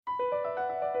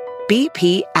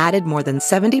BP added more than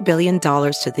 $70 billion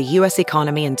to the U.S.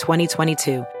 economy in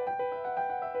 2022.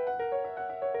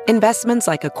 Investments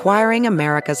like acquiring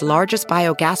America's largest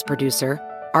biogas producer,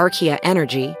 Archaea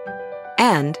Energy,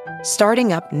 and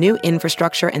starting up new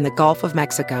infrastructure in the Gulf of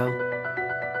Mexico.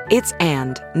 It's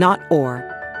and, not or.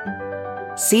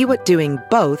 See what doing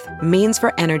both means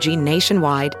for energy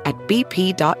nationwide at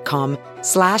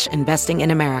bp.com/investing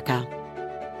in America.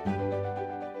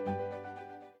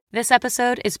 This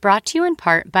episode is brought to you in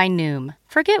part by Noom.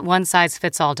 Forget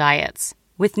one-size-fits-all diets.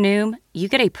 With Noom, you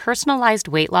get a personalized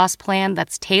weight loss plan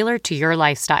that's tailored to your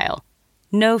lifestyle.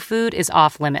 No food is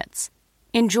off limits.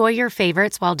 Enjoy your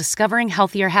favorites while discovering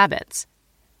healthier habits.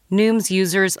 Noom's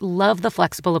users love the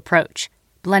flexible approach,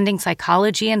 blending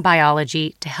psychology and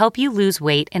biology to help you lose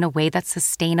weight in a way that's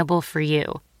sustainable for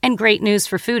you. And great news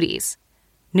for foodies.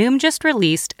 Noom just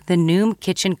released the Noom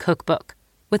Kitchen Cookbook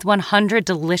with 100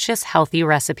 delicious, healthy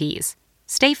recipes.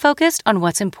 Stay focused on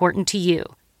what's important to you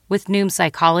with Noom's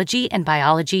psychology and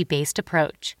biology-based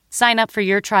approach. Sign up for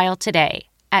your trial today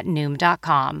at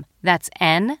Noom.com. That's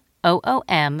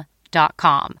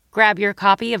Noom.com. Grab your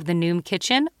copy of the Noom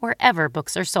Kitchen wherever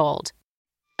books are sold.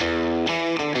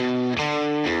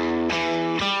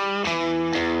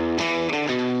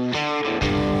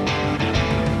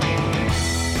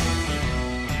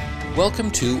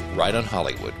 Welcome to Right on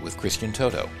Hollywood with Christian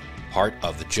Toto, part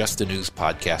of the Just the News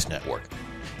podcast network.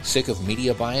 Sick of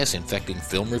media bias infecting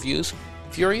film reviews?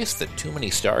 Furious that too many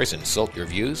stars insult your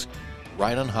views?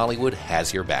 Right on Hollywood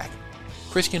has your back.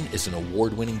 Christian is an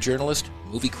award-winning journalist,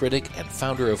 movie critic, and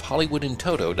founder of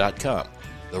HollywoodInToto.com,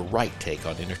 the right take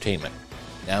on entertainment.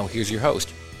 Now here's your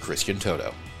host, Christian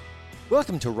Toto.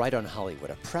 Welcome to Right on Hollywood,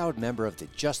 a proud member of the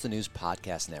Just the News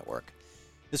podcast network.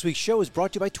 This week's show is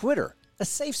brought to you by Twitter, a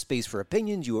safe space for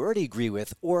opinions you already agree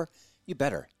with, or you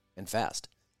better, and fast.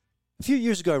 A few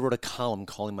years ago, I wrote a column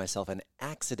calling myself an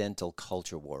accidental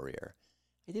culture warrior.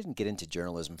 I didn't get into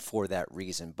journalism for that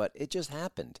reason, but it just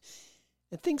happened.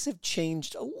 And things have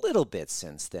changed a little bit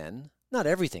since then. Not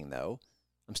everything, though.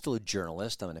 I'm still a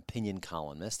journalist. I'm an opinion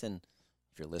columnist. And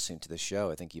if you're listening to the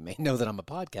show, I think you may know that I'm a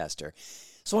podcaster.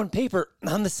 So on paper,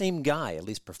 I'm the same guy, at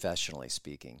least professionally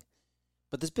speaking.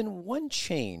 But there's been one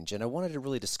change, and I wanted to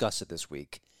really discuss it this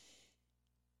week.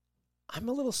 I'm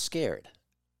a little scared.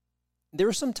 There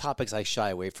are some topics I shy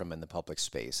away from in the public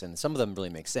space, and some of them really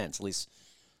make sense, at least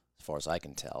as far as I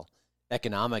can tell.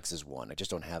 Economics is one. I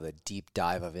just don't have the deep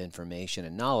dive of information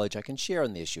and knowledge I can share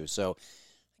on the issue, so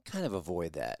I kind of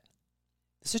avoid that.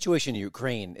 The situation in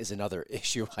Ukraine is another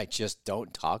issue I just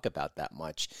don't talk about that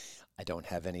much. I don't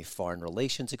have any foreign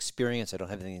relations experience. I don't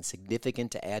have anything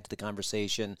significant to add to the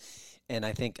conversation. And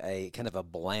I think a kind of a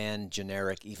bland,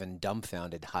 generic, even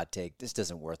dumbfounded hot take, this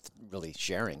isn't worth really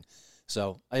sharing.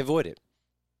 So I avoid it.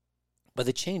 But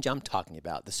the change I'm talking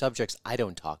about, the subjects I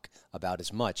don't talk about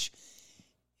as much,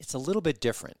 it's a little bit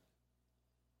different.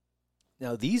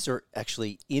 Now, these are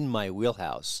actually in my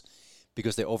wheelhouse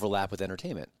because they overlap with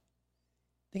entertainment.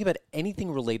 Think about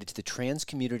anything related to the trans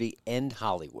community and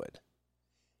Hollywood.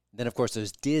 Then, of course,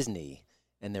 there's Disney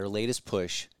and their latest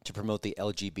push to promote the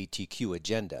LGBTQ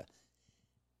agenda.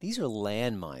 These are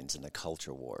landmines in the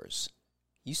culture wars.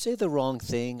 You say the wrong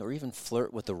thing or even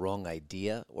flirt with the wrong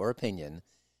idea or opinion,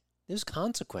 there's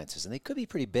consequences, and they could be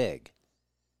pretty big.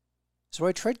 So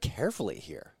I tread carefully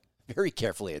here, very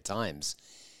carefully at times.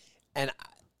 And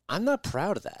I'm not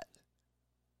proud of that.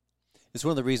 It's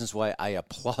one of the reasons why I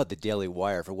applaud the Daily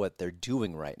Wire for what they're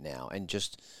doing right now. And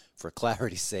just for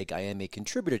clarity's sake, I am a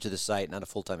contributor to the site, not a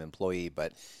full-time employee,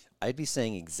 but I'd be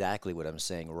saying exactly what I'm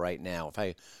saying right now. If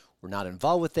I were not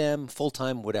involved with them,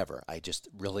 full-time, whatever, I just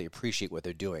really appreciate what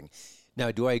they're doing. Now,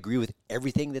 do I agree with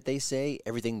everything that they say,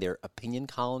 everything their opinion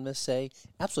columnists say?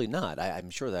 Absolutely not. I'm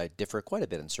sure that I differ quite a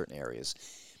bit in certain areas.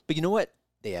 But you know what?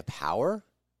 They have power,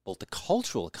 both the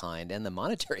cultural kind and the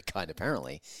monetary kind,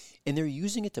 apparently, and they're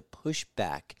using it to push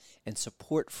back and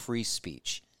support free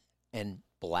speech and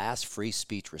blast free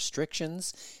speech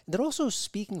restrictions. And they're also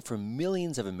speaking for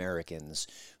millions of Americans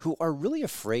who are really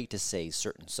afraid to say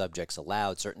certain subjects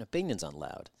aloud, certain opinions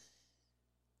aloud.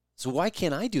 So why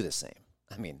can't I do the same?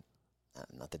 I mean,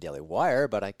 I'm not the Daily Wire,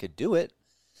 but I could do it.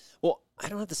 Well, I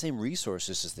don't have the same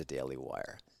resources as the Daily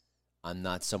Wire. I'm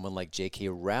not someone like J.K.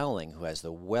 Rowling who has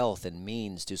the wealth and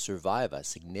means to survive a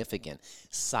significant,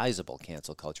 sizable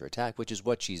cancel culture attack, which is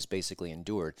what she's basically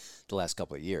endured the last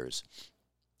couple of years.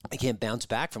 I can't bounce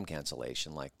back from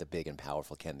cancellation like the big and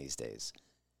powerful can these days.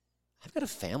 I've got a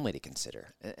family to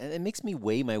consider, and it makes me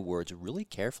weigh my words really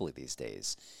carefully these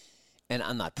days. And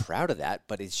I'm not proud of that,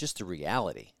 but it's just the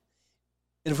reality.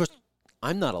 And of course,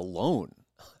 I'm not alone.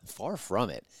 Far from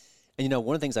it. And,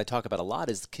 one of the things I talk about a lot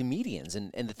is comedians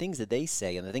and the things that they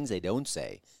say and the things they don't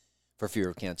say for fear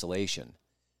of cancellation.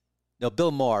 Now,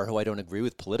 Bill Maher, who I don't agree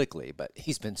with politically, but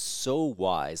he's been so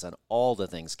wise on all the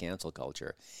things cancel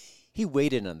culture, he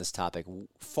weighed in on this topic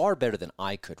far better than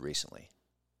I could recently.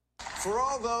 For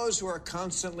all those who are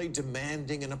constantly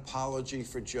demanding an apology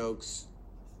for jokes,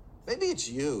 maybe it's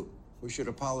you who should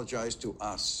apologize to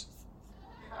us.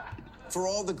 For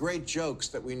all the great jokes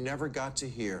that we never got to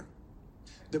hear,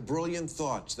 the brilliant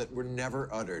thoughts that were never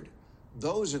uttered,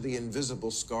 those are the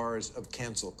invisible scars of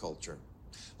cancel culture.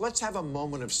 Let's have a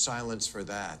moment of silence for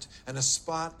that and a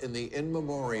spot in the in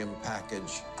memoriam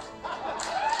package.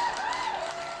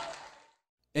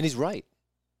 And he's right.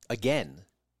 Again,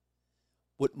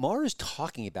 what Maher is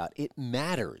talking about, it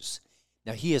matters.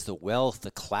 Now, he has the wealth,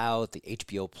 the clout, the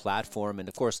HBO platform, and,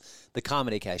 of course, the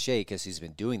comedy cachet, because he's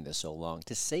been doing this so long,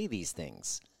 to say these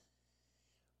things.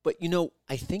 But,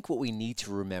 I think what we need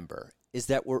to remember is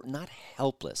that we're not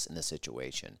helpless in this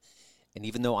situation. And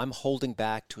even though I'm holding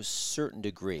back to a certain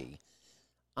degree,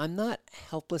 I'm not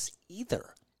helpless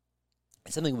either.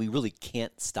 It's something we really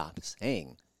can't stop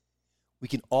saying. We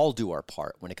can all do our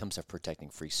part when it comes to protecting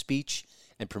free speech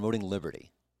and promoting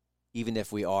liberty, even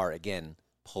if we are, again,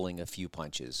 pulling a few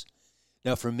punches.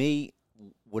 Now, for me,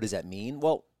 what does that mean?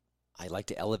 Well, I like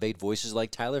to elevate voices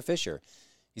like Tyler Fischer.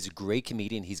 He's a great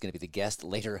comedian. He's going to be the guest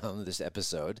later on this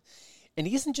episode. And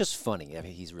he isn't just funny. I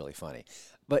mean, he's really funny.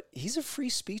 But he's a free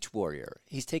speech warrior.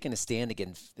 He's taken a stand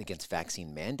against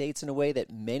vaccine mandates in a way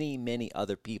that many, many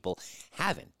other people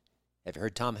haven't. Have you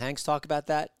heard Tom Hanks talk about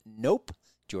that? Nope.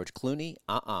 George Clooney?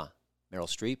 Meryl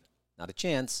Streep? Not a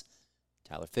chance.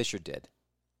 Tyler Fischer did.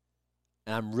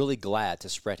 And I'm really glad to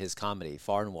spread his comedy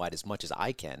far and wide as much as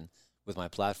I can with my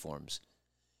platforms.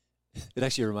 It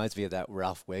actually reminds me of that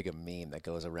Ralph Wiggum meme that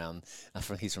goes around.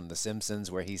 He's from The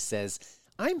Simpsons, where he says,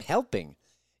 "I'm helping."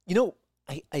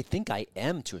 I think I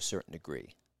am to a certain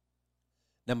degree.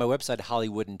 Now, my website,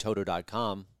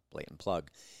 hollywoodandtoto.com, blatant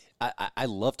plug, I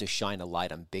love to shine a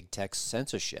light on big tech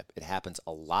censorship. It happens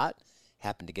a lot.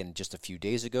 Happened again just a few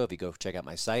days ago, if you go check out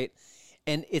my site.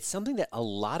 And it's something that a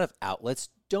lot of outlets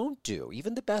don't do.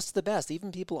 Even the best of the best,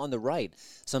 even people on the right,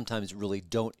 sometimes really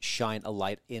don't shine a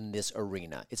light in this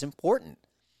arena. It's important.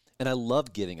 And I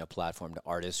love giving a platform to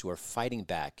artists who are fighting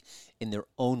back in their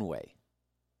own way.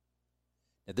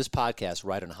 Now, this podcast,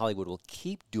 Right on Hollywood, will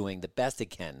keep doing the best it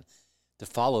can to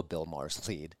follow Bill Maher's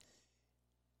lead.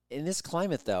 In this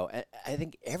climate, though, I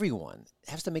think everyone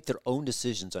has to make their own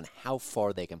decisions on how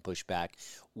far they can push back,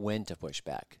 when to push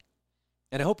back.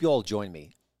 And I hope you all join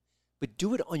me. But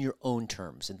do it on your own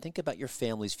terms and think about your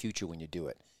family's future when you do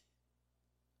it.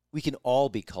 We can all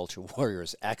be culture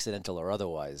warriors, accidental or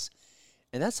otherwise.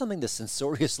 And that's something the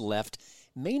censorious left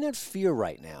may not fear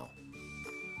right now.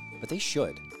 But they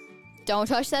should. Don't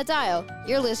touch that dial.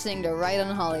 You're listening to Right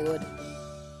on Hollywood.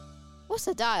 What's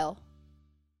the dial?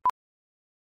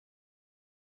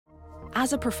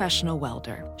 As a professional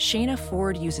welder, Shayna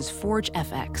Ford uses Forge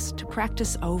FX to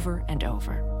practice over and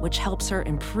over, which helps her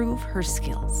improve her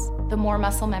skills. The more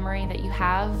muscle memory that you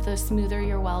have, the smoother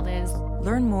your weld is.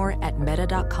 Learn more at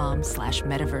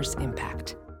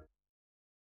meta.com/metaverseimpact.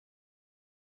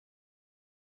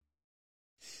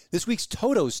 This week's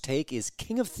Toto's Take is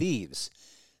King of Thieves.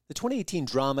 The 2018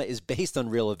 drama is based on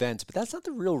real events, but that's not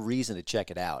the real reason to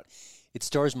check it out. It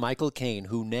stars Michael Caine,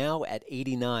 who now at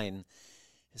 89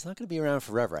 is not going to be around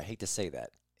forever. I hate to say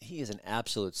that. He is an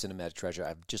absolute cinematic treasure.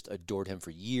 I've just adored him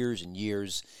for years and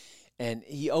years. And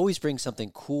he always brings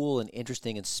something cool and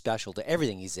interesting and special to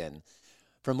everything he's in.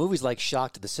 From movies like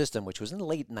Shock to the System, which was in the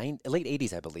late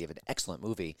 80s, I believe, an excellent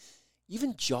movie.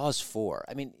 Even Jaws 4.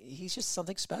 I mean, he's just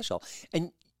something special.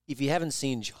 And if you haven't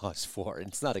seen Jaws 4,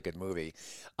 it's not a good movie,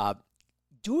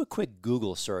 do a quick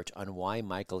Google search on why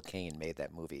Michael Caine made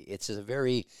that movie. It's a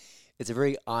very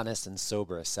honest and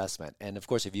sober assessment. And, of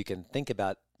course, if you can think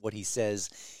about what he says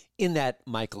in that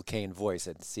Michael Caine voice,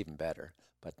 it's even better.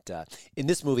 But in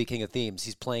this movie, King of Thieves,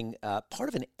 he's playing part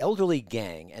of an elderly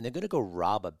gang, and they're going to go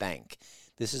rob a bank.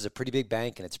 This is a pretty big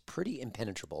bank, and it's pretty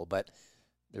impenetrable. But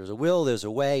there's a will, there's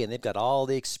a way, and they've got all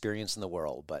the experience in the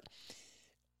world. But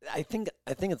I think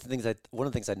one of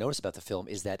the things I noticed about the film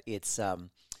is that it's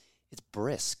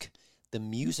brisk. The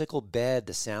musical bed,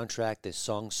 the soundtrack, the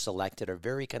songs selected are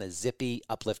very kind of zippy,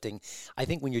 uplifting. I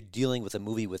think when you're dealing with a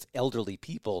movie with elderly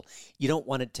people, you don't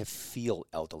want it to feel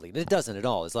elderly. And it doesn't at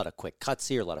all. There's a lot of quick cuts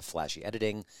here, a lot of flashy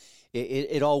editing.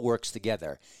 It all works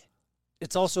together.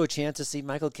 It's also a chance to see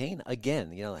Michael Caine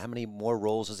again. You know, how many more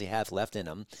roles does he have left in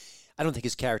him? I don't think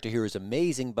his character here is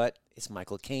amazing, but it's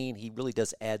Michael Caine. He really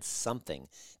does add something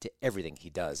to everything he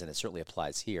does, and it certainly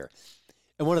applies here.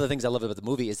 And one of the things I love about the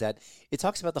movie is that it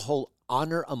talks about the whole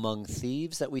honor among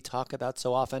thieves that we talk about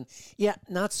so often. Yeah,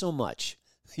 not so much.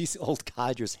 These old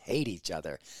codgers hate each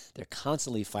other. They're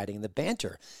constantly fighting in the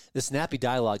banter. The snappy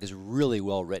dialogue is really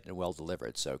well written and well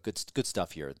delivered. So good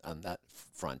stuff here on that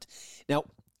front. Now,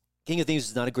 King of Thieves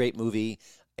is not a great movie.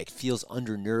 It feels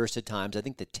undernourished at times. I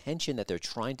think the tension that they're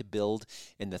trying to build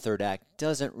in the third act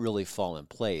doesn't really fall in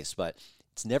place, but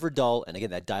it's never dull. And again,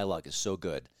 that dialogue is so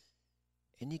good.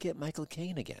 And you get Michael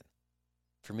Caine again.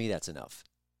 For me, that's enough.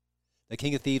 The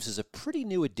King of Thieves is a pretty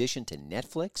new addition to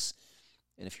Netflix.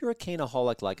 And if you're a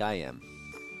Caneaholic like I am,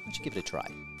 why don't you give it a try?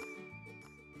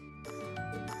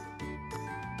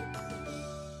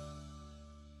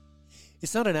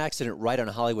 It's not an accident Right on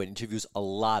Hollywood interviews a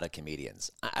lot of comedians.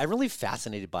 I'm really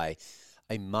fascinated by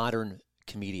a modern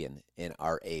comedian in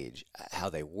our age,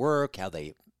 how they work, how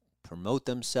they promote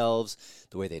themselves,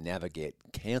 the way they navigate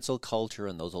cancel culture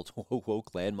and those old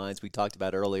woke landmines we talked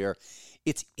about earlier.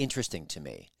 It's interesting to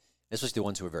me, especially the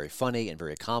ones who are very funny and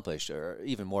very accomplished, or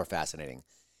even more fascinating.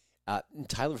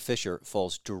 Tyler Fischer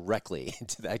falls directly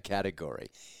into that category.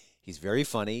 He's very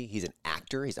funny. He's an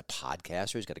actor. He's a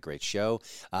podcaster. He's got a great show.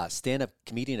 Stand-up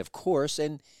comedian, of course.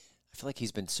 And I feel like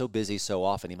he's been so busy so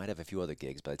often, he might have a few other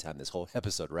gigs by the time this whole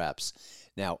episode wraps.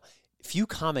 Now, few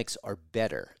comics are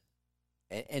better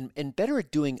and better at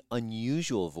doing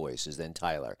unusual voices than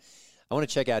Tyler. I want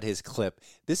to check out his clip.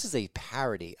 This is a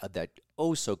parody of that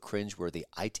so cringeworthy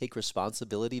I Take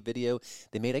Responsibility video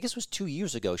they made, I guess it was 2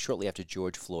 years ago, shortly after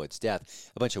George Floyd's death.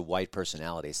 A bunch of white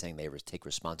personalities saying they take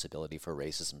responsibility for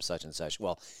racism, such and such.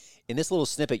 Well, in this little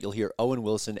snippet, you'll hear Owen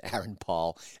Wilson, Aaron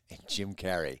Paul, and Jim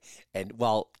Carrey. And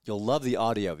while you'll love the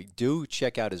audio, do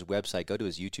check out his website. Go to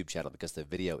his YouTube channel because the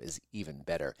video is even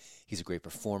better. He's a great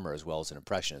performer as well as an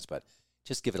impressionist, but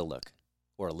just give it a look,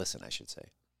 or a listen, I should say.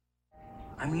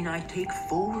 I mean, I take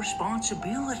full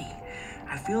responsibility.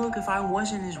 I feel like if I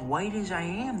wasn't as white as I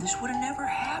am, this would have never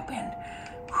happened.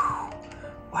 Whew.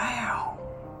 Wow.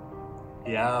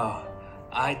 Yo,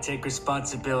 I take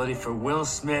responsibility for Will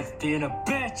Smith being a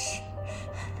bitch.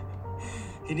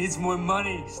 He needs more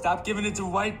money. Stop giving it to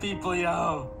white people,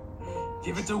 yo.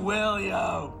 Give it to Will,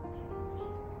 yo.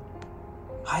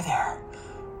 Hi there.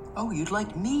 Oh, you'd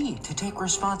like me to take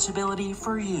responsibility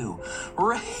for you.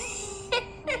 Really?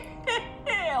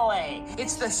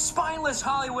 It's the spineless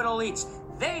Hollywood elites.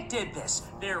 They did this.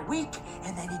 They're weak,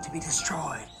 and they need to be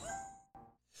destroyed.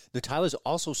 Now, Tyler's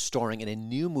also starring in a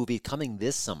new movie coming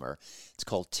this summer. It's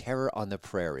called Terror on the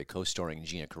Prairie, co-starring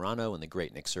Gina Carano and the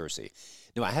great Nick Searcy.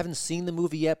 Now, I haven't seen the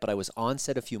movie yet, but I was on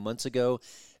set a few months ago,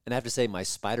 and I have to say my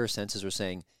spider senses were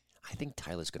saying, I think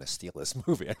Tyler's going to steal this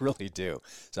movie. I really do.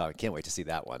 So I can't wait to see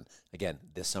that one. Again,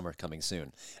 this summer, coming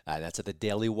soon. That's at the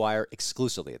Daily Wire,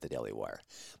 exclusively at the Daily Wire.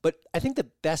 But I think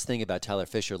the best thing about Tyler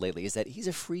Fischer lately is that he's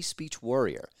a free speech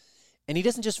warrior. And he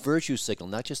doesn't just virtue signal,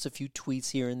 not just a few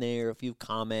tweets here and there, a few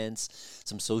comments,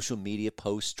 some social media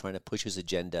posts trying to push his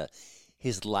agenda.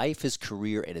 His life, his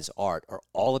career, and his art are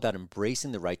all about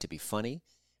embracing the right to be funny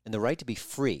and the right to be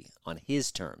free on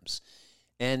his terms.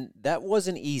 And that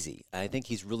wasn't easy. I think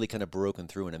he's really kind of broken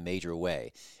through in a major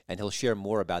way. And he'll share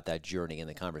more about that journey in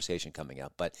the conversation coming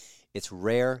up. But it's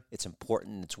rare, it's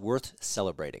important, and it's worth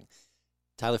celebrating.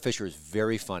 Tyler Fischer is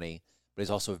very funny, but he's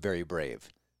also very brave.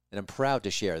 And I'm proud to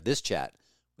share this chat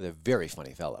with a very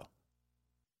funny fellow.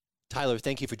 Tyler,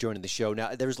 thank you for joining the show.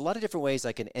 Now, there's a lot of different ways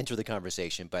I can enter the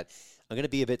conversation, but I'm going to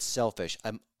be a bit selfish.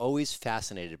 I'm always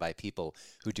fascinated by people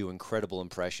who do incredible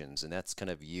impressions, and that's kind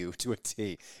of you to a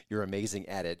T. You're amazing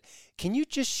at it. Can you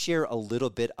just share a little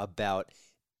bit about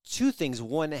two things?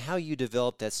 One, how you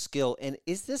developed that skill, and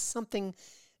is this something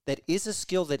that is a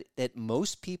skill that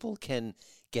most people can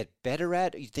get better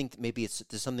at? You think maybe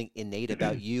there's something innate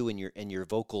about you and your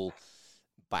vocal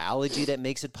biology that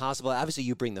makes it possible? Obviously,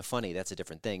 you bring the funny. That's a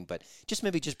different thing. But just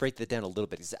break that down a little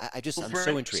bit. I'm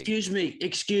so intrigued.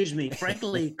 Excuse me.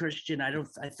 Frankly, Christian, I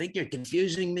think you're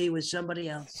confusing me with somebody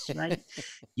else, right?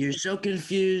 You're so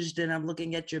confused, and I'm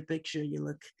looking at your picture. You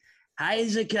look high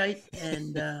as a kite,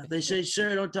 and they say,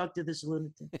 sir, don't talk to this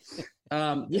lunatic.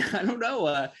 Yeah, I don't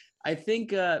know. I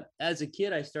think as a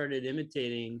kid, I started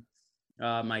imitating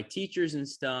my teachers and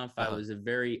stuff. I was a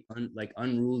very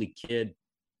unruly kid.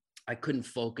 I couldn't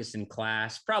focus in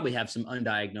class, probably have some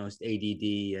undiagnosed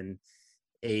ADD and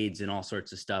AIDS and all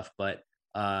sorts of stuff. But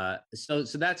so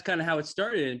that's kind of how it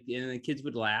started. And the kids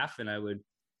would laugh, and I would,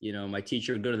 my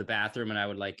teacher would go to the bathroom, and I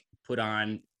would put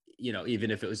on, even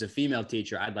if it was a female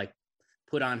teacher, I'd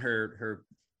put on her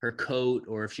her coat,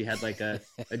 or if she had like a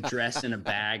dress in a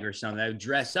bag or something, I would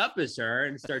dress up as her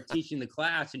and start teaching the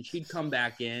class, and she'd come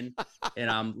back in and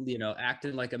I'm,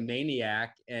 acting like a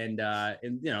maniac. And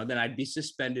then I'd be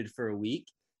suspended for a week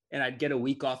and I'd get a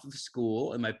week off of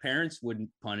school and my parents wouldn't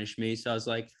punish me. So I was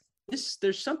like,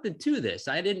 there's something to this.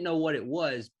 I didn't know what it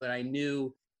was, but I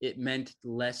knew it meant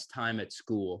less time at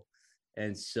school.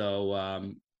 And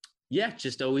so,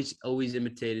 just always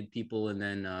imitated people, and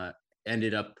then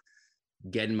ended up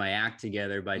getting my act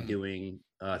together by doing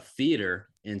theater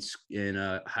in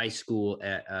high school,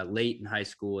 late in high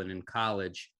school and in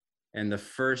college. And the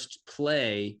first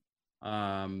play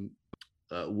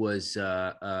was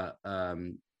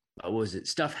it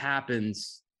Stuff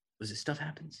Happens? Was it Stuff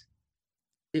Happens?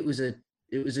 It was a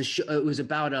show. It was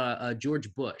about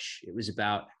George Bush. It was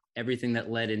about everything that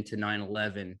led into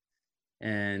 9/11,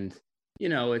 and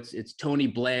it's Tony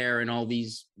Blair and all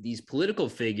these political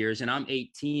figures, and I'm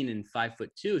 18 and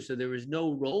 5'2", so there was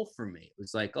no role for me. It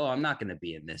was like, oh, I'm not going to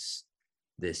be in this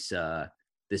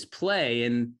play,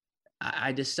 and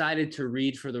I decided to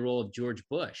read for the role of George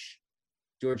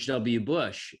W.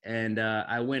 Bush, and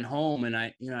I went home and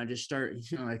I just started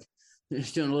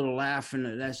just doing a little laugh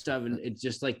and that stuff, and it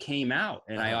just like came out,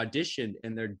 and I auditioned,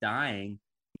 and they're dying.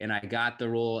 And I got the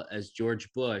role as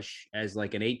George Bush as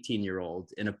like an 18-year-old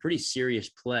in a pretty serious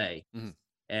play. Mm-hmm.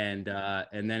 And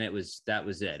then that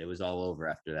was it. It was all over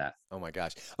after that. Oh my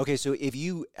gosh. Okay, so if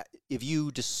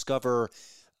you discover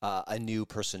a new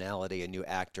personality, a new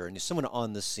actor, and someone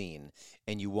on the scene,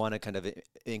 and you want to kind of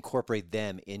incorporate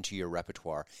them into your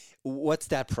repertoire, what's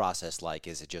that process like?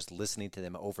 Is it just listening to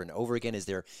them over and over again? Is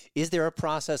there a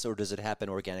process, or does it happen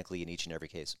organically in each and every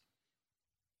case?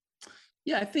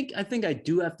 Yeah, I think I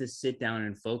do have to sit down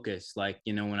and focus. Like,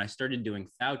 when I started doing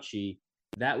Fauci,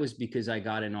 that was because I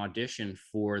got an audition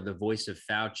for the voice of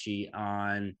Fauci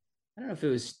on, I don't know if it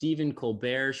was Stephen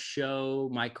Colbert's show,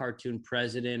 My Cartoon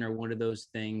President, or one of those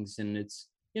things. And it's,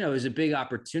 it was a big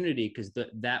opportunity because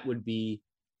that would be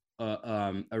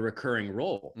a recurring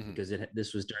role, mm-hmm. because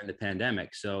this was during the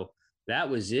pandemic. So that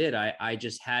was it. I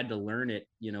just had to learn it,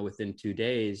 within 2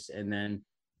 days, and then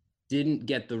didn't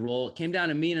get the role. It came down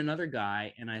to me and another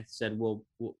guy, and I said, well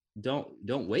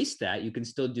don't waste that. You can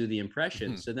still do the impression.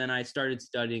 Mm-hmm. So then I started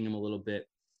studying him a little bit,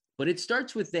 but it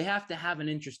starts with, they have to have an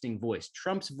interesting voice.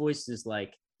 Trump's voice is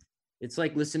like, it's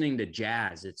like listening to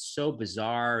jazz. It's so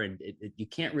bizarre, and you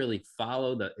can't really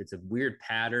follow it's a weird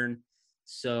pattern.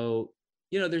 So,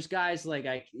 there's guys like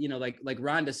like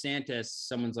Ron DeSantis,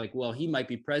 someone's like, well, he might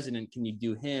be president. Can you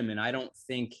do him? And I don't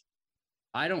think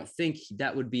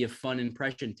that would be a fun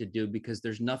impression to do, because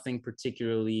there's nothing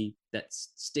particularly that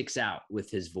sticks out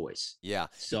with his voice. Yeah.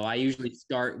 So I usually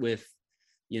start with,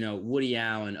 Woody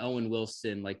Allen, Owen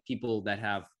Wilson, like people that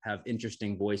have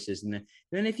interesting voices. And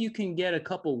then if you can get a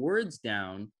couple words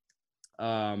down,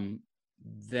 then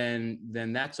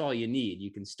that's all you need.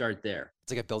 You can start there.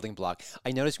 It's like a building block.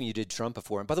 I noticed when you did Trump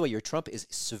before, and by the way, your Trump is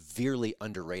severely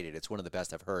underrated. It's one of the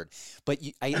best I've heard. But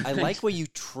I like where you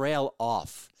trail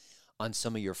off on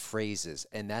some of your phrases,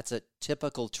 and that's a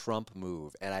typical Trump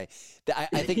move. And I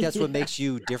think that's what makes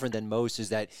you different than most, is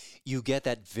that you get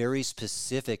that very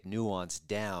specific nuance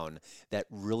down that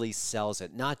really sells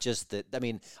it. Not just that. I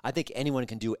mean, I think anyone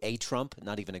can do a Trump,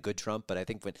 not even a good Trump, but I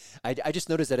think when I just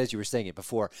noticed that as you were saying it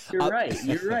before. You're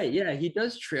right. Yeah, he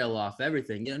does trail off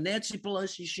everything. Nancy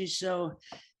Pelosi, she's so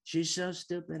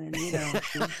stupid, and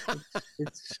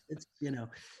it's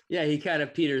he kind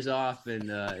of peters off,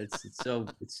 and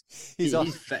he's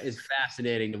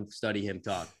fascinating to study him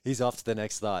talk. He's off to the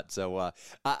next thought. So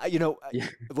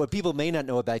what people may not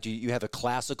know about you, you have a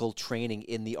classical training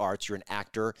in the arts. You're an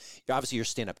actor. You're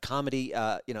stand-up comedy.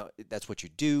 That's what you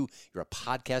do. You're a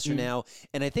podcaster now,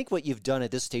 and I think what you've done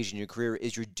at this stage in your career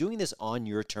is you're doing this on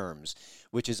your terms,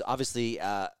 which is obviously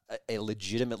a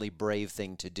legitimately brave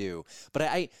thing to do. But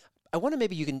I wonder,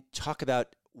 maybe you can talk about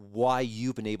why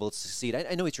you've been able to succeed.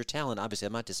 I know it's your talent, obviously.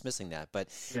 I'm not dismissing that. But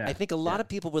I think a lot of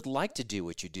people would like to do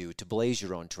what you do, to blaze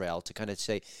your own trail, to kind of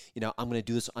say, I'm going to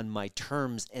do this on my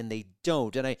terms, and they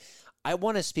don't. And I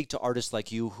want to speak to artists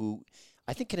like you who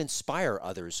I think can inspire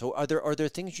others. So are there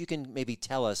things you can maybe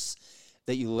tell us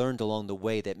that you learned along the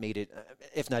way that made it,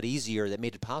 if not easier, that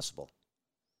made it possible?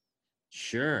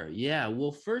 Sure. Yeah.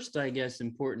 Well, first, I guess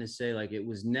important to say, like, it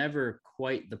was never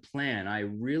quite the plan. I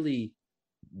really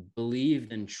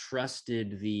believed and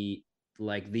trusted the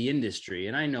industry.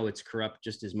 And I know it's corrupt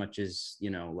just as much as,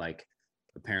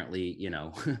 apparently,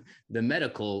 the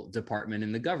medical department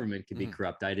in the government could be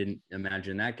corrupt. I didn't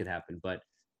imagine that could happen. But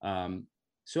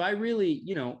so I really,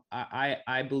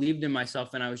 I believed in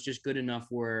myself, and I was just good enough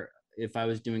where if I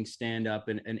was doing stand up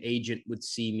and an agent would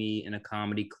see me in a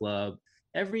comedy club,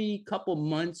 every couple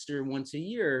months or once a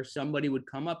year, somebody would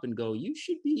come up and go, you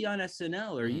should be on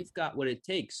SNL, or you've got what it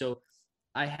takes. So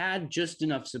I had just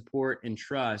enough support and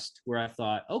trust where I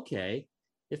thought, okay,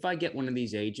 if I get one of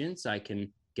these agents, I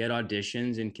can get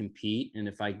auditions and compete. And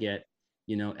if I get,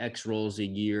 X roles a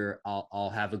year,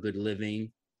 I'll have a good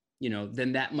living,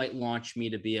 then that might launch me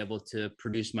to be able to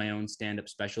produce my own stand-up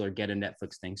special or get a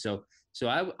Netflix thing. So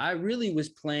I really was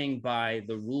playing by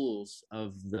the rules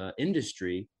of the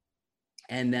industry.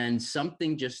 And then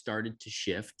something just started to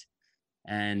shift,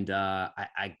 and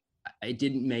it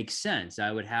didn't make sense.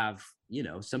 I would have,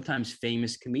 sometimes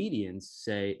famous comedians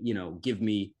say, give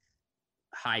me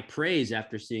high praise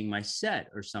after seeing my set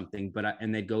or something,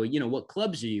 and they'd go, what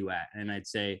clubs are you at? And I'd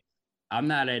say, I'm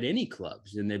not at any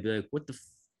clubs. And they'd be like,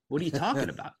 what are you talking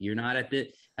about? You're not at the,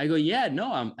 I go, yeah,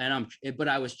 no, but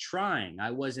I was trying.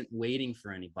 I wasn't waiting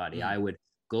for anybody. I would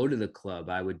go to the club.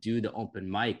 I would do the open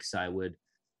mics. I would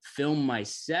film my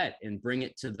set and bring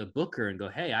it to the booker and go,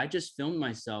 hey, I just filmed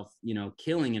myself,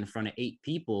 killing in front of 8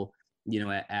 people,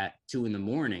 at 2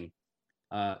 a.m.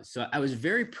 So I was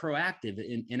very proactive.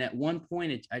 And at one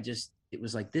point it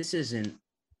was like, this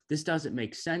doesn't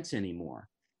make sense anymore.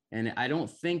 And I don't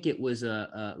think it was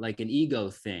like an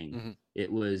ego thing.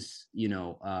 It was,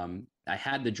 I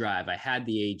had the drive, I had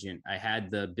the agent, I had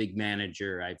the big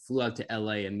manager. I flew out to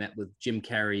LA and met with Jim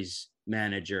Carrey's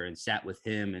manager and sat with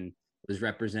him and was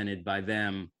represented by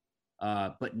them.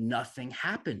 But nothing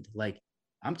happened. Like,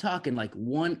 I'm talking like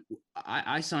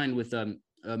I signed with a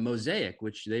Mosaic,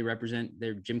 which they're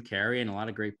Jim Carrey and a lot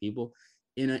of great people.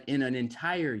 In an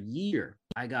entire year,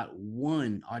 I got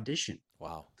 1 audition.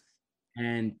 Wow.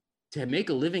 And to make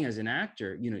a living as an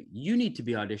actor, you need to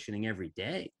be auditioning every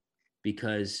day,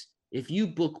 because if you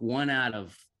book 1 out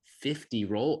of 50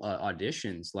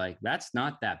 auditions, like, that's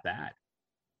not that bad.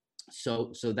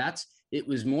 So it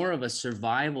was more of a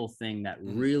survival thing that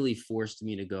really forced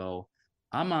me to go,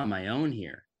 I'm on my own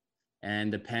here.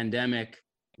 And the pandemic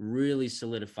really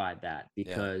solidified that,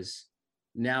 because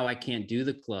now I can't do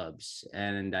the clubs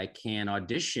and I can't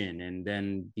audition. And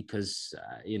then because,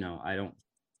 I don't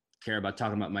care about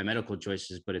talking about my medical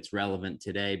choices, but it's relevant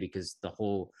today because the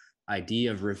whole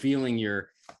idea of revealing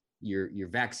your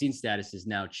vaccine status is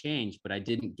now changed, but I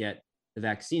didn't get the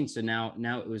vaccine. So now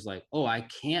it was like, oh, I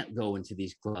can't go into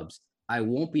these clubs. I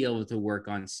won't be able to work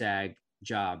on SAG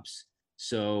jobs.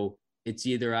 So it's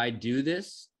either I do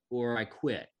this or I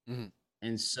quit.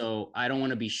 And so I don't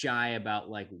want to be shy about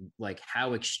like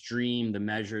how extreme the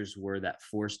measures were that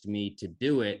forced me to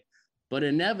do it. But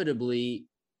inevitably,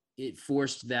 it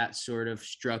forced that sort of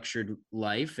structured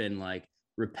life and like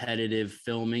repetitive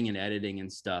filming and editing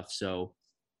and stuff. So,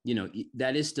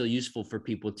 that is still useful for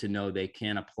people to know they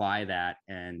can apply that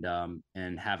and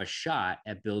have a shot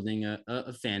at building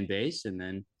a fan base. And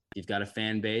then if you've got a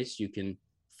fan base, you can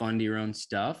fund your own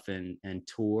stuff and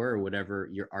tour or whatever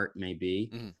your art may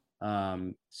be.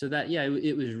 So that,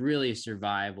 it was really a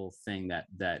survival thing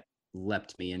that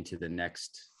leapt me into the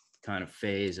next kind of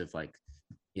phase of like,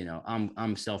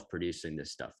 I'm self-producing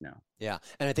this stuff now. Yeah.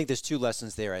 And I think there's 2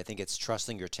 lessons there. I think it's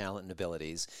trusting your talent and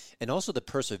abilities, and also the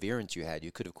perseverance you had.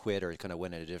 You could have quit or kind of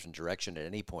went in a different direction at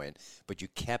any point, but you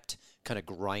kept kind of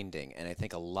grinding. And I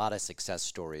think a lot of success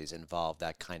stories involve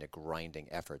that kind of grinding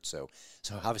effort. So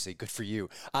obviously good for you.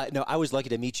 No, I was lucky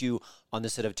to meet you on the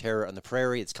set of Terror on the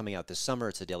Prairie. It's coming out this summer.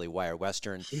 It's a Daily Wire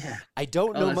Western. Yeah. I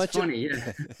don't know much. Funny,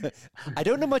 yeah. I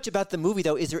don't know much about the movie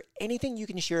though. Is there anything you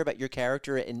can share about your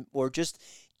character or just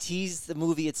tease the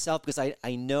movie itself? Because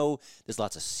I know there's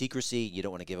lots of secrecy. You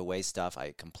don't want to give away stuff.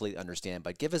 I completely understand,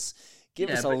 but give us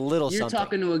a little something. You're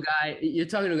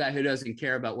talking to a guy who doesn't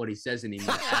care about what he says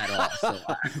anymore at all. So,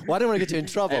 well, I don't want to get you in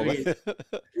trouble. I mean,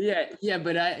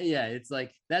 it's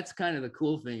like, that's kind of the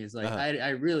cool thing is like, I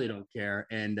really don't care.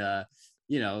 And,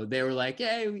 they were like,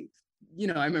 hey,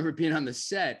 I remember being on the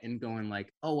set and going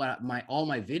like, oh, all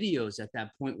my videos at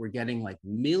that point were getting like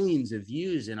millions of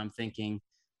views. And I'm thinking,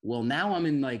 well, now I'm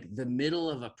in like the middle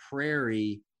of a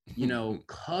prairie,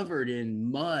 covered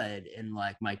in mud, and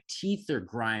like my teeth are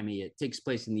grimy. It takes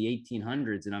place in the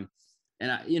 1800s. And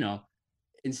I,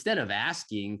 instead of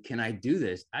asking, can I do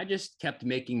this? I just kept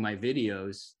making my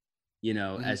videos,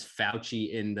 as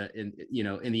Fauci in the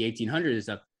 1800s and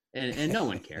stuff. And no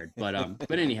one cared, but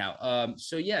anyhow,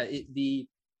 so yeah, the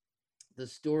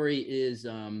story is,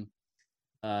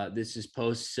 this is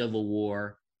post Civil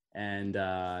War. And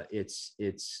it's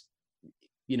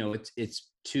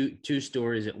two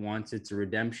stories at once. It's a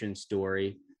redemption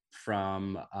story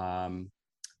from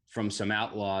some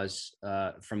outlaws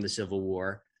from the Civil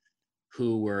War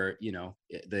who were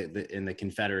in the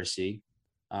Confederacy,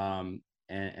 and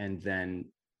then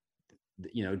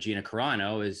Gina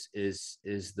Carano is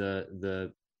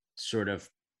the sort of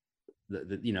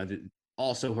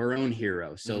also her own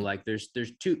hero. So like there's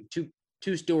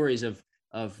two stories of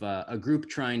a group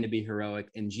trying to be heroic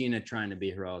and Gina trying to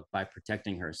be heroic by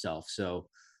protecting herself. So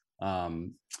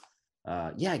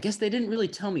I guess they didn't really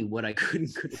tell me what I could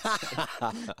say.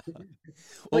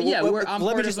 But I'm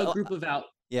part of a group of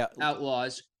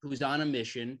outlaws who's on a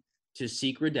mission to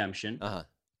seek redemption.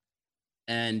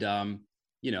 And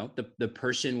the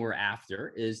person we're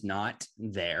after is not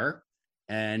there,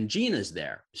 and Gina's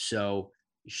there. So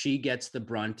she gets the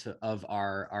brunt of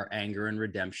our anger and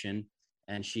redemption,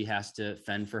 and she has to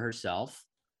fend for herself.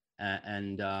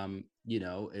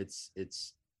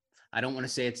 It's I don't want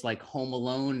to say it's like Home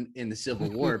Alone in the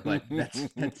Civil War, but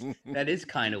that is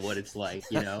kind of what it's like,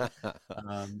 We'll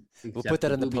put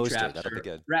that on the poster. That'll be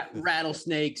good.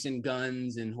 Rattlesnakes and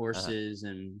guns and horses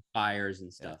and fires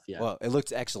and stuff. Yeah. Well, it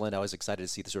looked excellent. I was excited to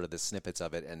see the snippets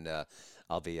of it, and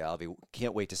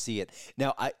can't wait to see it.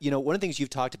 Now, one of the things you've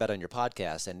talked about on your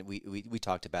podcast, and we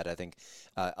talked about, I think,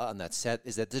 on that set,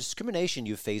 is that the discrimination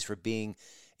you face for being,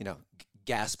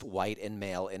 gasp white and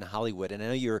male in Hollywood. And I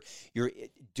know you're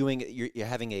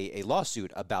having a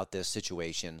lawsuit about this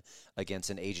situation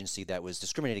against an agency that was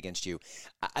discriminating against you.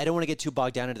 I don't want to get too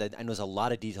bogged down into that. I know there's a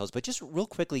lot of details, but just real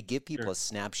quickly give people a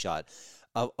snapshot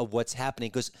of what's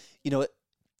happening, because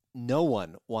no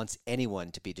one wants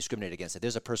anyone to be discriminated against. If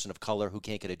there's a person of color who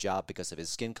can't get a job because of his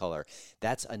skin color,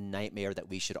 that's a nightmare that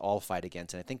we should all fight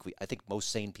against. And I think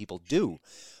most sane people do.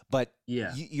 But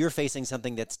you're facing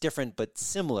something that's different but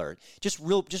similar. Just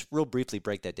real briefly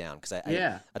break that down, because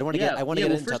I don't want to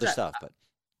get into other stuff. But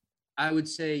I would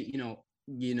say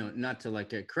not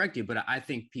to correct you, but I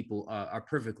think people are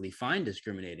perfectly fine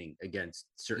discriminating against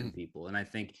certain people, and I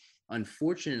think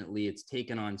unfortunately it's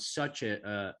taken on such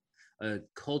a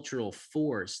cultural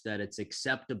force that it's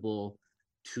acceptable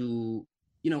to,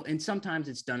 and sometimes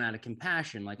it's done out of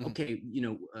compassion. Like,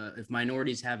 if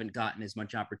minorities haven't gotten as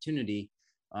much opportunity,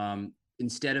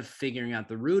 instead of figuring out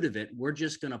the root of it, we're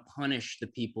just going to punish the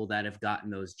people that have gotten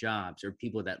those jobs or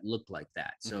people that look like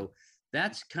that. So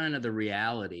that's kind of the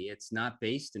reality. It's not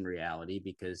based in reality,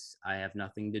 because I have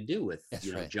nothing to do with,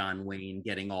 John Wayne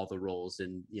getting all the roles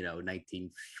in,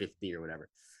 1950 or whatever.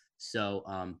 So,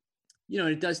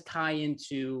 it does tie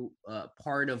into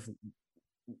part of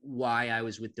why I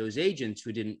was with those agents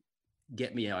who didn't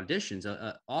get me auditions.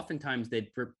 Oftentimes they'd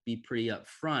be pretty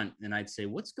upfront, and I'd say,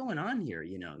 "What's going on here?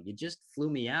 You just flew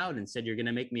me out and said you're going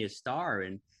to make me a star,"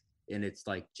 and it's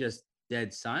like just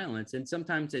dead silence. And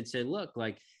sometimes they'd say, "Look,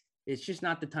 like it's just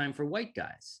not the time for white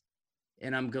guys,"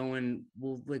 and I'm going,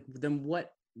 "Well, like then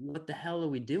what the hell are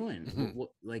we doing?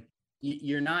 Like."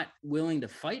 You're not willing to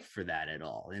fight for that at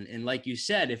all. And like you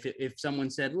said, if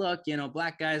someone said, look,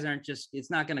 black guys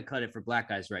it's not going to cut it for black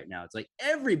guys right now. It's like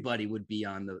everybody would be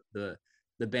on the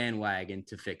bandwagon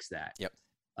to fix that. Yep.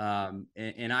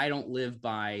 And I don't live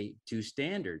by two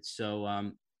standards.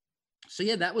 So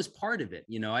that was part of it.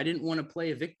 I didn't want to play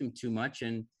a victim too much.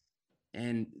 And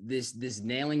this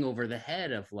nailing over the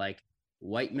head of like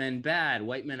white men bad,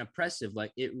 white men oppressive,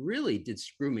 like it really did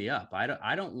screw me up.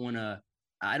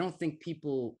 I don't think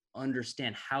people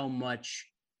understand how much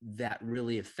that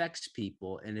really affects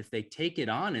people. And if they take it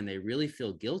on and they really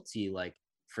feel guilty, like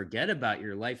forget about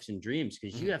your lives and dreams,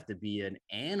 because you have to be an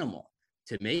animal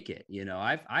to make it.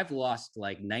 I've lost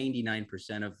like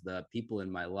 99% of the people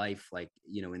in my life, like,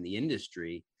 in the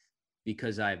industry,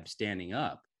 because I'm standing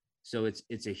up. So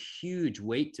it's a huge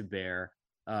weight to bear.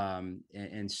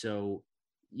 So,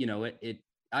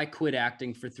 I quit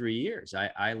acting for 3 years.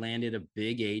 I landed a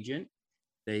big agent.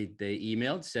 They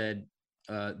emailed, said,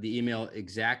 the email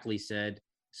exactly said,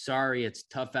 sorry, it's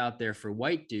tough out there for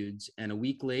white dudes. And a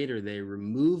week later, they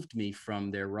removed me from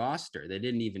their roster. They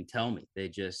didn't even tell me. They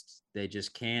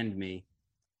just canned me.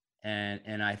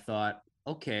 And I thought,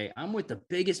 okay, I'm with the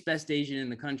biggest, best agent in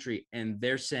the country, and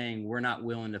they're saying we're not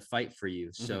willing to fight for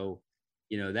you. So,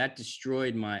 that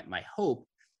destroyed my hope.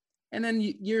 And then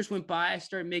years went by. I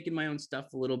started making my own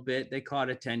stuff a little bit. They caught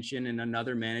attention, and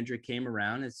another manager came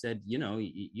around and said,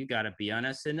 you got to be on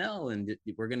SNL, and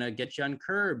we're going to get you on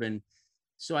Curb. And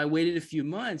so I waited a few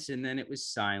months, and then it was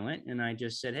silent. And I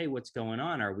just said, hey, what's going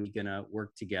on? Are we going to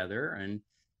work together? And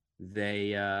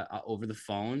they, over the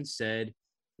phone, said,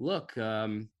 look,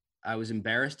 I was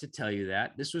embarrassed to tell you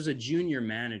that. This was a junior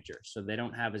manager, so they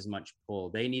don't have as much pull.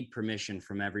 They need permission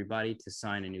from everybody to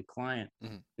sign a new client.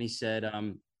 And he said,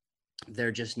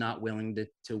 they're just not willing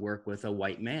to work with a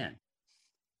white man.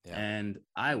 Yeah. And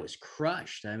I was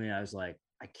crushed. I mean, I was like,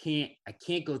 I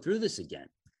can't go through this again.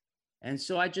 And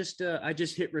so I just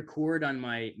hit record on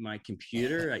my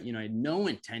computer. I had no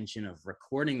intention of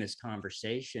recording this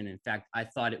conversation. In fact, I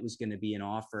thought it was going to be an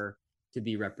offer to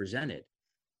be represented.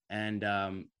 And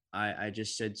I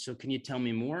just said, so can you tell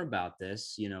me more about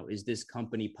this? Is this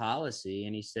company policy?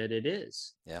 And he said, it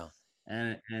is. Yeah.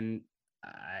 And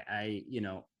I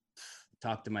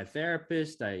talked to my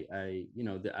therapist. I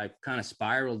kind of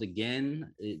spiraled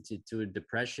again to a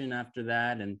depression after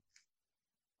that, and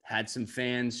had some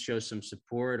fans show some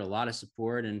support, a lot of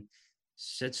support, and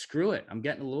said, screw it, I'm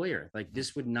getting a lawyer. Like,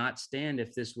 this would not stand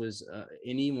if this was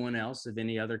anyone else of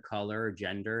any other color or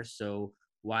gender. So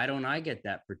why don't I get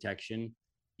that protection?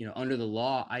 Under the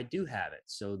law, I do have it.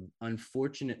 So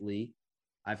unfortunately,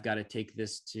 I've got to take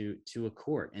this to a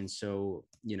court. And so,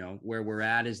 where we're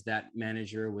at is that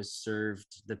manager was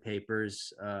served the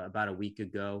papers about a week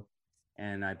ago,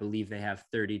 and I believe they have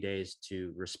 30 days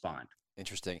to respond.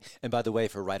 Interesting. And by the way,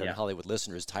 for Right on Hollywood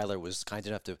listeners, Tyler was kind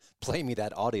enough to play me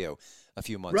that audio a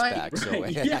few months back. So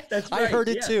yeah, that's right. I heard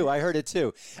it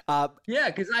too. Yeah,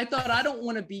 because I thought, I don't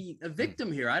want to be a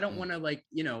victim here. I don't want to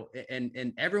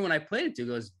and everyone I played it to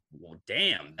goes, well,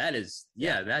 damn, that's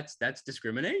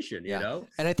discrimination, you know?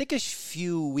 And I think a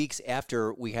few weeks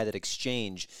after we had that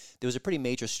exchange, there was a pretty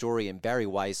major story, and Barry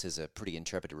Weiss is a pretty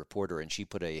intrepid reporter, and she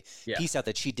put a piece out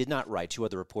that she did not write. Two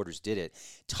other reporters did it,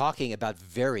 talking about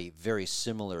very, very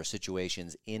similar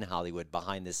situations in Hollywood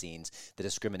behind the scenes, the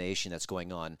discrimination that's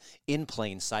going on in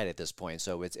plain sight at this point.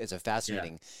 So it's a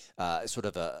fascinating sort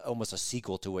of almost a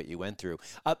sequel to what you went through.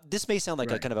 This may sound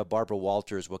like a kind of a Barbara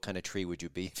Walters, what kind of tree would you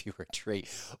be if you were a tree?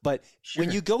 But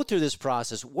when you go through this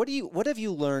process, what have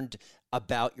you learned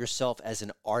about yourself as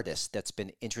an artist that's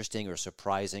been interesting or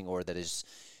surprising, or that is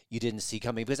you didn't see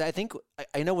coming? Because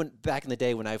I know when back in the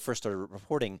day when I first started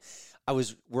reporting, I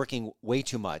was working way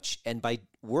too much, and by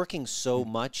working so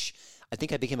much, I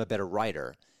think I became a better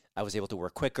writer. I was able to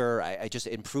work quicker. I just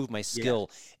improved my skill.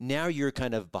 Now you're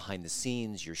kind of behind the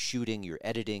scenes. You're shooting, you're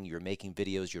editing, you're making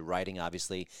videos, you're writing,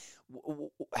 obviously.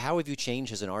 How have you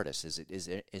changed as an artist? Is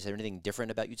there anything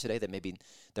different about you today that maybe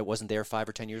that wasn't there 5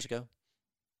 or 10 years ago?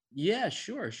 Yeah,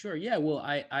 sure. Yeah. Well,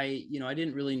 I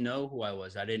didn't really know who I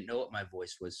was. I didn't know what my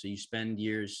voice was. So you spend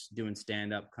years doing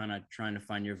stand-up, kind of trying to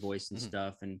find your voice and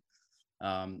stuff.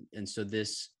 And so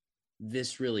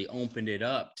this really opened it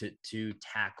up to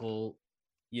tackle,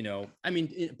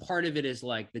 part of it is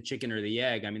like the chicken or the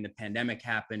egg. I mean, the pandemic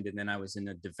happened, and then I was in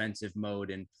a defensive mode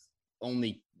and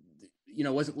only,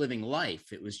 wasn't living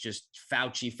life. It was just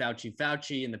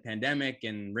Fauci and the pandemic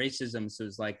and racism. So it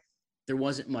was like, there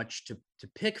wasn't much to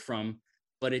pick from,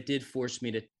 but it did force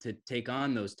me to take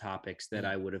on those topics that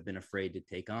I would have been afraid to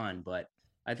take on. But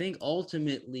I think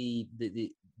ultimately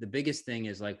the biggest thing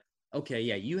is like, okay,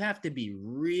 you have to be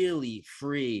really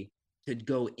free to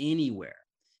go anywhere.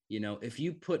 If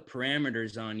you put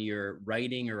parameters on your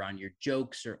writing or on your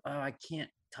jokes, or, oh, I can't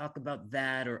talk about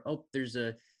that, or, oh, there's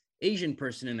a Asian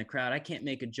person in the crowd, I can't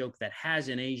make a joke that has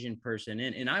an Asian person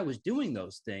in. And I was doing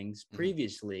those things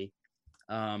previously.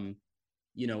 I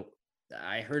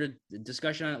heard a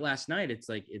discussion on it last night. It's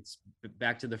like, it's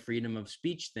back to the freedom of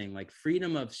speech thing. Like,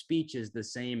 freedom of speech is the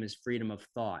same as freedom of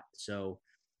thought. So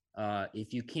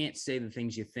if you can't say the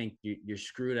things you think, you're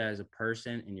screwed as a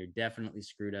person, and you're definitely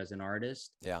screwed as an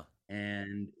artist. Yeah.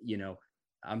 And,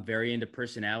 I'm very into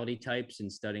personality types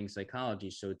and studying psychology.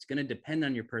 So it's going to depend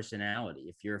on your personality.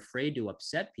 If you're afraid to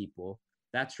upset people,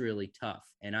 that's really tough.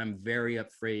 And I'm very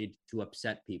afraid to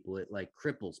upset people. It like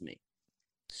cripples me.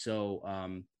 So,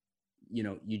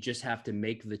 you just have to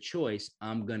make the choice.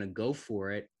 I'm going to go for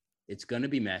it. It's going to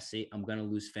be messy. I'm going to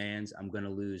lose fans. I'm going to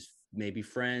lose maybe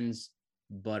friends.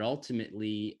 But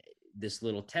ultimately, this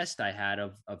little test I had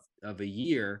of a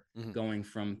year, going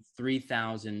from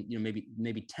 3,000,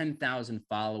 maybe 10,000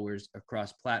 followers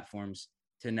across platforms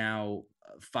to now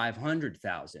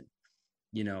 500,000,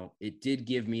 it did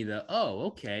give me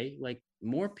okay, like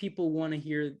more people want to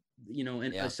hear,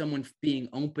 someone being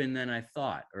open than I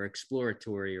thought, or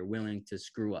exploratory, or willing to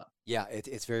screw up. Yeah,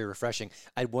 it's very refreshing.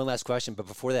 I had one last question, but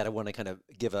before that, I want to kind of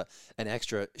give an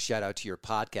extra shout out to your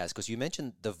podcast, because you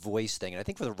mentioned the voice thing. And I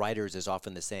think for the writers, there's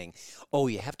often the saying, oh,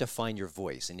 you have to find your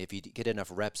voice. And if you get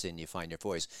enough reps in, you find your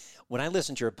voice. When I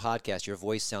listen to your podcast, your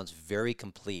voice sounds very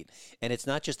complete. And it's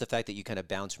not just the fact that you kind of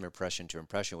bounce from impression to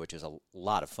impression, which is a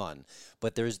lot of fun,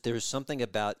 but there's something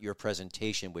about your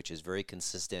presentation which is very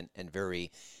consistent and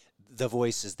the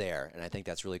voice is there. And I think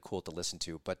that's really cool to listen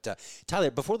to. But Tyler,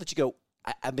 before I let you go,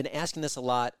 I've been asking this a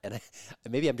lot, and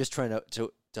maybe I'm just trying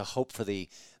to hope for the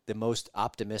most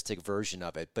optimistic version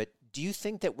of it. But do you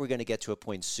think that we're going to get to a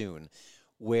point soon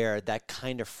where that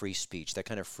kind of free speech, that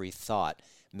kind of free thought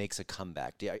makes a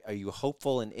comeback. Are you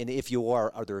hopeful? And if you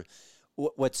are there,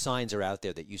 what signs are out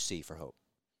there that you see for hope?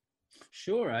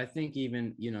 Sure. I think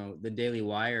even, the Daily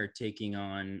Wire taking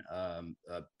on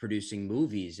producing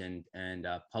movies and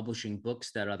publishing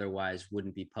books that otherwise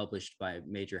wouldn't be published by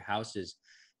major houses.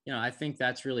 I think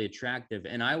that's really attractive.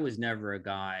 And I was never a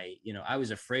guy, I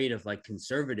was afraid of like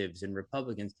conservatives and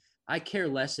Republicans. I care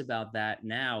less about that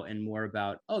now and more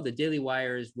about, the Daily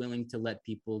Wire is willing to let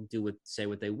people say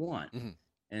what they want. Mm-hmm.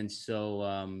 And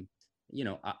so,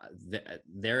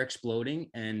 they're exploding.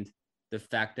 And the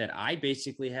fact that I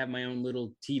basically have my own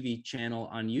little TV channel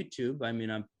on YouTube. I mean,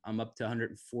 I'm up to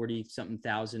 140 something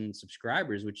thousand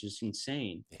subscribers, which is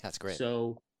insane. Yeah, that's great.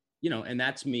 So, and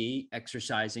that's me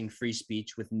exercising free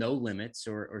speech with no limits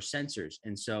or censors.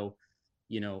 And so,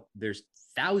 there's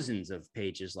thousands of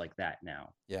pages like that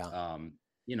now. Yeah.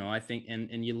 I think,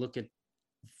 and you look at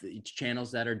the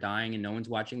channels that are dying and no one's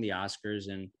watching the Oscars.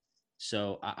 And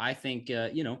so I think,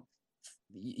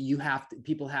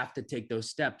 people have to take those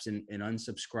steps and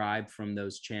unsubscribe from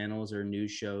those channels or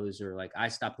news shows, or like I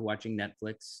stopped watching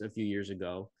Netflix a few years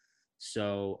ago.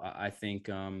 So I think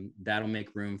that'll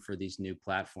make room for these new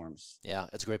platforms. Yeah,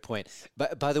 that's a great point.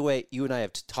 But by the way, you and I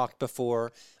have talked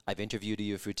before. I've interviewed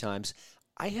you a few times.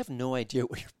 I have no idea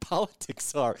what your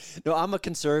politics are. No, I'm a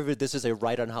conservative. This is a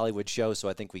Right on Hollywood show, so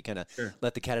I think we kind of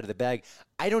let the cat out of the bag.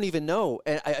 I don't even know.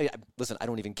 And listen, I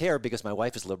don't even care because my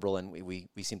wife is liberal and we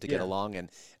seem to get along,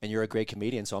 and you're a great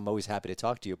comedian, so I'm always happy to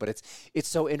talk to you. But it's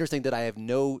so interesting that I have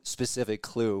no specific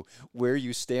clue where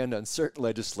you stand on certain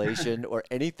legislation or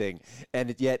anything.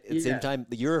 And yet, at the same time,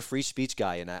 you're a free speech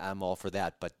guy, and I'm all for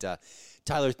that. But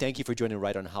Tyler, thank you for joining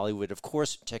Right on Hollywood. Of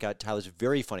course, check out Tyler's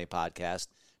very funny podcast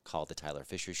called The Tyler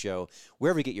Fischer Show,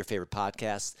 wherever you get your favorite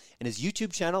podcasts. And his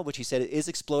YouTube channel, which he said is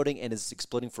exploding, and is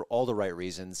exploding for all the right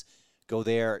reasons. Go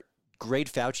there. Great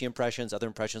Fauci impressions, other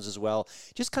impressions as well.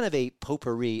 Just kind of a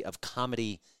potpourri of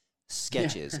comedy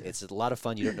sketches. It's a lot of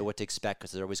fun. You don't know what to expect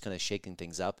because they're always kind of shaking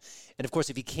things up. And, of course,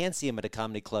 if you can't see him at a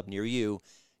comedy club near you,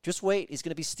 just wait. He's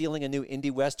going to be stealing a new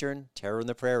indie Western, Terror in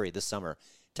the Prairie, this summer.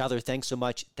 Tyler, thanks so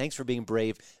much. Thanks for being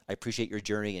brave. I appreciate your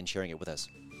journey and sharing it with us.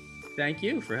 Thank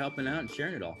you for helping out and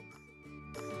sharing it all.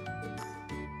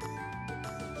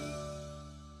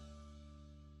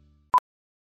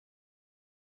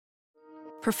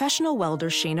 Professional welder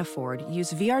Shayna Ford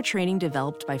used VR training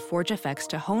developed by ForgeFX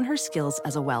to hone her skills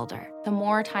as a welder. The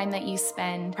more time that you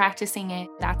spend practicing it,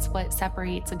 that's what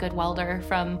separates a good welder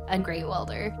from a great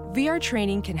welder. VR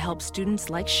training can help students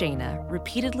like Shayna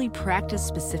repeatedly practice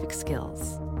specific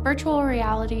skills. Virtual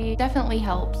reality definitely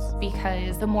helps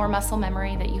because the more muscle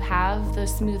memory that you have, the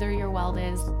smoother your weld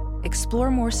is.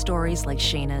 Explore more stories like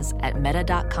Shayna's at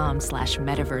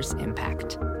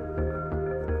meta.com/metaverseimpact.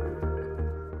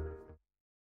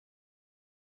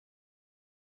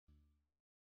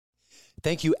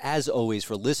 Thank you, as always,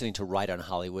 for listening to Right on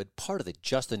Hollywood, part of the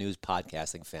Just the News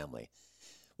podcasting family.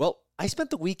 Well, I spent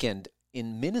the weekend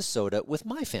in Minnesota with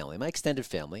my family, my extended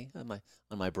family, on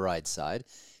my bride's side,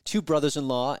 2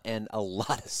 brothers-in-law and a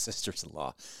lot of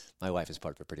sisters-in-law. My wife is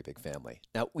part of a pretty big family.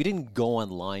 Now, we didn't go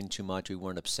online too much. We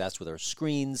weren't obsessed with our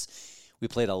screens. We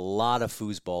played a lot of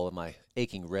foosball, and my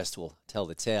aching wrist will tell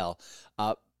the tale.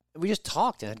 We just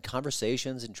talked and had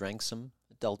conversations and drank some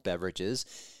adult beverages.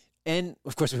 And,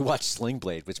 of course, we watched Sling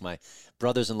Blade, which my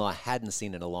brothers-in-law hadn't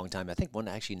seen in a long time. I think one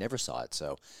actually never saw it.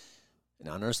 So, in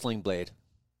honor of Sling Blade.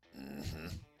 Mm-hmm.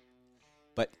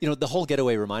 But, the whole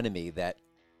getaway reminded me that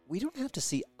we don't have to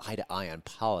see eye to eye on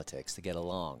politics to get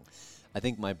along. I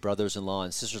think my brothers-in-law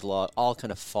and sisters-in-law all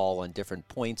kind of fall on different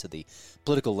points of the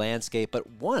political landscape. But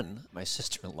one, my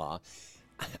sister-in-law,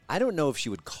 I don't know if she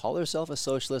would call herself a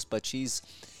socialist, but she's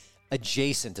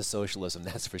adjacent to socialism,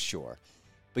 that's for sure.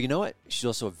 But you know what? She's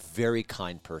also a very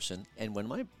kind person. And when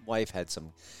my wife had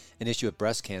an issue with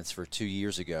breast cancer 2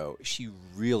 years ago, she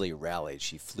really rallied.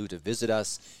 She flew to visit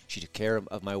us. She took care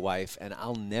of my wife. And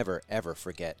I'll never, ever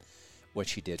forget what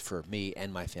she did for me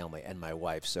and my family and my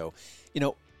wife. So,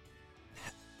 do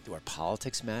our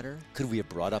politics matter? Could we have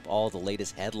brought up all the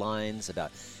latest headlines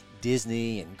about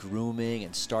Disney and grooming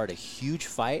and start a huge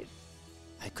fight?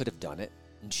 I could have done it,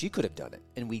 and she could have done it,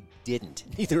 and we didn't.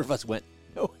 Neither of us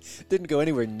didn't go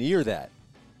anywhere near that.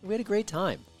 We had a great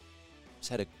time. Just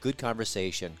had a good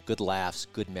conversation, good laughs,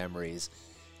 good memories,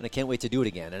 and I can't wait to do it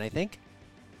again. And I think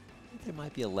there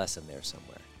might be a lesson there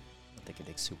somewhere. I don't think it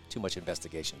takes too much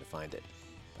investigation to find it.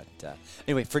 But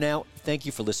anyway, for now, thank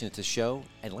you for listening to the show,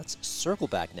 and let's circle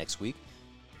back next week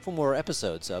for more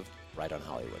episodes of Right on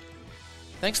Hollywood.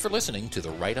 Thanks for listening to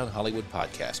the Right on Hollywood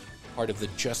podcast, part of the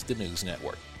Just the News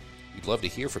Network. We'd love to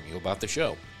hear from you about the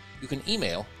show. You can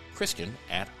email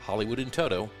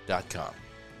Christian@HollywoodInToto.com.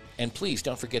 And please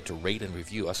don't forget to rate and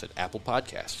review us at Apple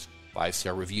Podcasts.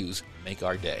 5-star reviews make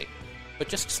our day. But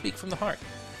just speak from the heart.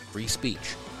 Free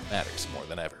speech matters more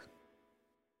than ever.